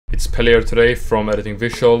It's Pelle here today from Editing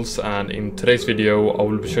Visuals, and in today's video I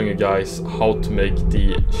will be showing you guys how to make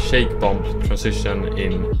the shake bump transition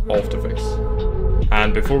in After Effects.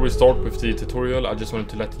 And before we start with the tutorial, I just wanted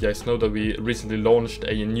to let you guys know that we recently launched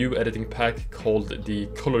a new editing pack called the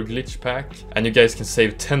Color Glitch Pack, and you guys can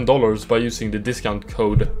save $10 by using the discount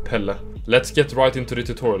code Pelle. Let's get right into the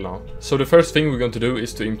tutorial now. So the first thing we're going to do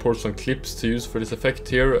is to import some clips to use for this effect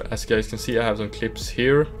here. As you guys can see, I have some clips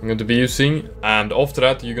here I'm going to be using, and after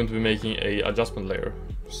that you're going to be making a adjustment layer.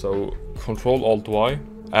 So Ctrl-Alt-Y,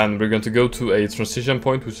 and we're going to go to a transition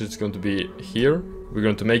point, which is going to be here. We're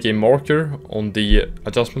going to make a marker on the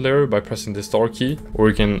adjustment layer by pressing the star key, or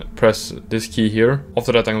you can press this key here.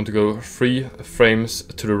 After that I'm going to go 3 frames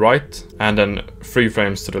to the right and then 3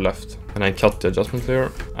 frames to the left, and then cut the adjustment layer.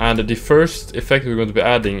 And the first effect we're going to be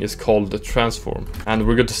adding is called the transform, and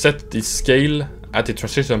we're going to set the scale at the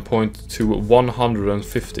transition point to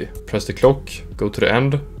 150. Press the clock, go to the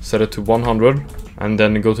end, set it to 100, and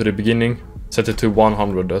then go to the beginning, set it to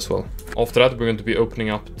 100 as well. After that we're going to be opening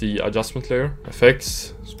up the adjustment layer,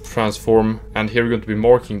 effects, transform, and here we're going to be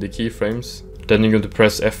marking the keyframes. Then you're going to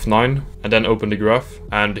press F9 and then open the graph,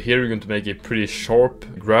 and here you're going to make a pretty sharp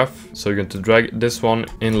graph. So you're going to drag this one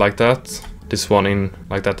in like that, this one in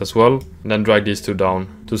like that as well, and then drag these two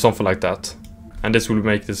down to something like that. And this will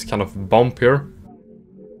make this kind of bump here,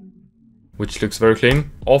 which looks very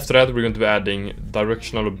clean. After that we're going to be adding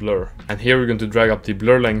directional blur, and here we're going to drag up the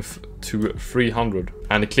blur length to 300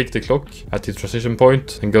 and click the clock at the transition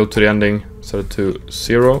point and go to the ending, set it to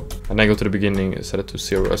 0, and then go to the beginning, set it to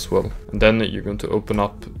 0 as well. And then you're going to open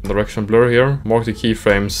up directional blur here, mark the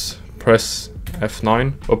keyframes, press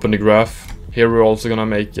F9, open the graph. Here we're also gonna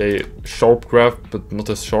make a sharp graph, but not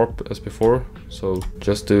as sharp as before, so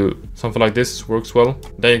just do something like this, works well.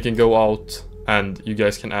 Then you can go out and you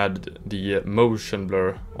guys can add the motion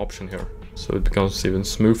blur option here, so it becomes even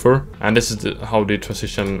smoother. And this is how the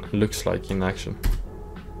transition looks like in action.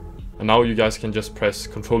 And now you guys can just press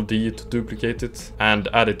Ctrl D to duplicate it and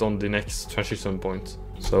add it on the next transition point.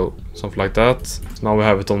 So something like that. So now we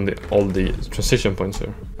have it on all the transition points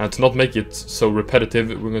here. And to not make it so repetitive,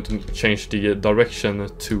 we're going to change the direction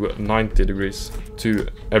to 90 degrees to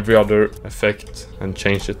every other effect and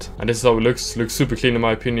change it. And this is how it looks. Looks super clean in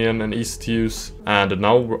my opinion and easy to use. And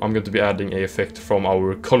now I'm going to be adding a effect from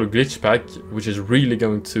our Color Glitch Pack, which is really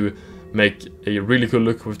going to make a really cool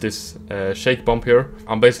look with this shake bump here.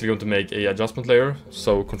 I'm basically going to make a adjustment layer,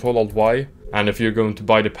 so Ctrl-Alt-Y. And if you're going to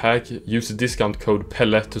buy the pack, use the discount code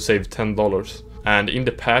Pelle to save $10. And in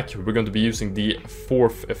the pack, we're going to be using the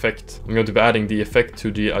 4th effect. I'm going to be adding the effect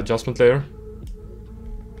to the adjustment layer.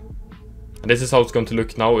 And this is how it's going to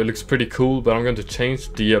look now. It looks pretty cool, but I'm going to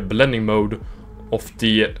change the blending mode of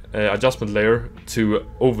the adjustment layer to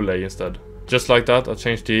overlay instead. Just like that, I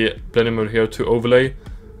changed the blending mode here to overlay.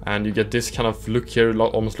 And you get this kind of look here,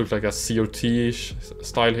 almost looks like a CRT-ish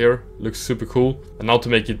style here. Looks super cool. And now to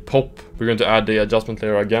make it pop, we're going to add the adjustment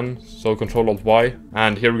layer again. So Ctrl-Alt-Y,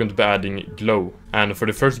 and here we're going to be adding glow. And for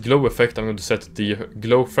the first glow effect, I'm going to set the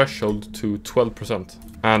glow threshold to 12%.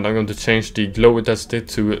 And I'm going to change the glow intensity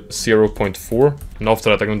to 0.4. And after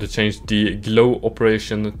that, I'm going to change the glow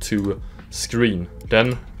operation to screen.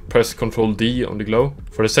 Then press Ctrl D on the glow.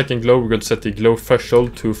 For the second glow, we're going to set the glow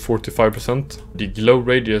threshold to 45%, the glow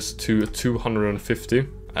radius to 250,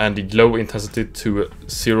 and the glow intensity to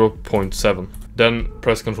 0.7. Then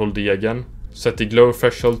press Ctrl D again. Set the glow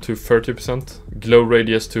threshold to 30%, glow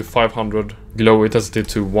radius to 500, glow intensity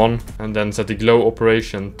to 1, and then set the glow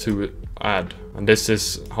operation to add. And this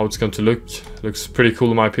is how it's going to look. Looks pretty cool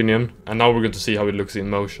in my opinion. And now we're going to see how it looks in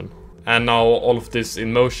motion. And now all of this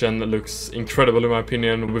in motion looks incredible in my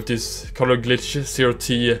opinion, with this color glitch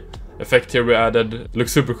CRT effect here we added.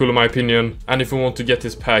 Looks super cool in my opinion. And if you want to get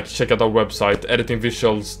this pack, check out our website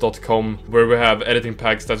editingvisuals.com, where we have editing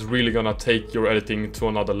packs that's really gonna take your editing to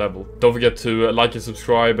another level. Don't forget to like and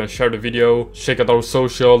subscribe and share the video. Check out our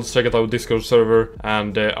socials, check out our Discord server,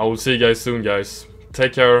 and I will see you guys soon guys.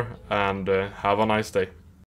 Take care and have a nice day.